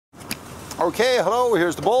Okay, hello,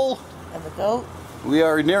 here's the bull. And the goat. We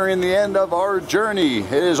are nearing the end of our journey.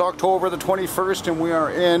 It is October the 21st and we are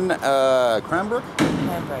in Cranbrook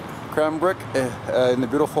in the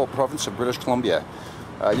beautiful province of British Columbia.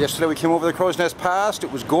 Yesterday we came over the Crow's Nest Pass.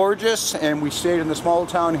 It was gorgeous and we stayed in the small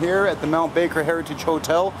town here at the Mount Baker Heritage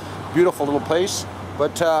Hotel. Beautiful little place.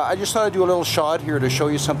 But I just thought I'd do a little shot here to show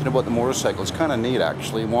you something about the motorcycle. It's kind of neat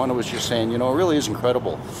actually. Wanda was just saying, you know, it really is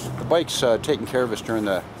incredible. The bike's taking care of us during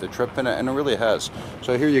the trip and it really has.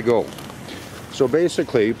 So here you go. So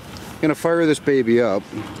basically, I'm going to fire this baby up.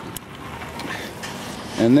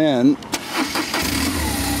 And then,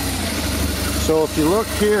 so if you look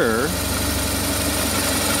here,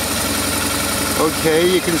 okay,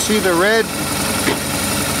 you can see the red.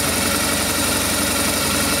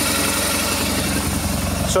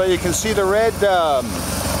 So you can see the red,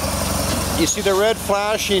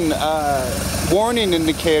 flashing warning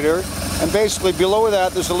indicator, and basically below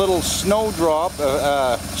that there's a little snowdrop,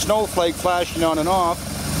 snowflake flashing on and off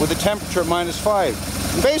with a temperature at -5.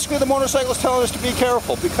 And basically the motorcycle is telling us to be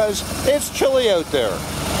careful because it's chilly out there.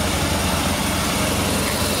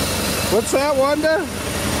 What's that, Wanda?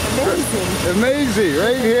 Amazing. Amazing,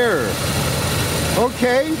 right here.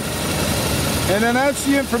 Okay, and then that's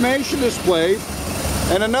the information display.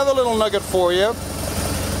 And another little nugget for you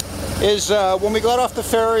is when we got off the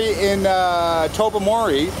ferry in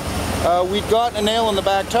Tobermory, we'd gotten a nail in the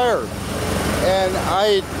back tire. And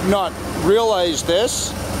I had not realized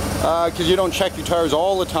this because you don't check your tires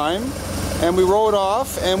all the time. And we rode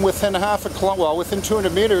off, and within within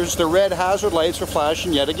 200 meters, the red hazard lights were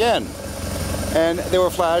flashing yet again. And they were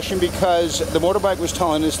flashing because the motorbike was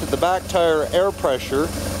telling us that the back tire air pressure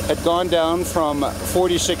had gone down from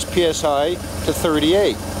 46 psi to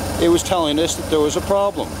 38. It was telling us that there was a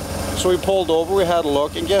problem. So we pulled over, we had a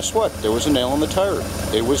look, and guess what? There was a nail in the tire.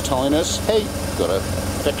 It was telling us, hey, gotta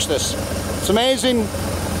fix this. It's amazing.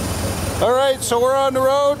 All right, so we're on the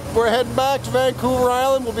road. We're heading back to Vancouver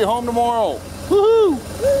Island. We'll be home tomorrow. Woohoo!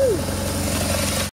 Woo.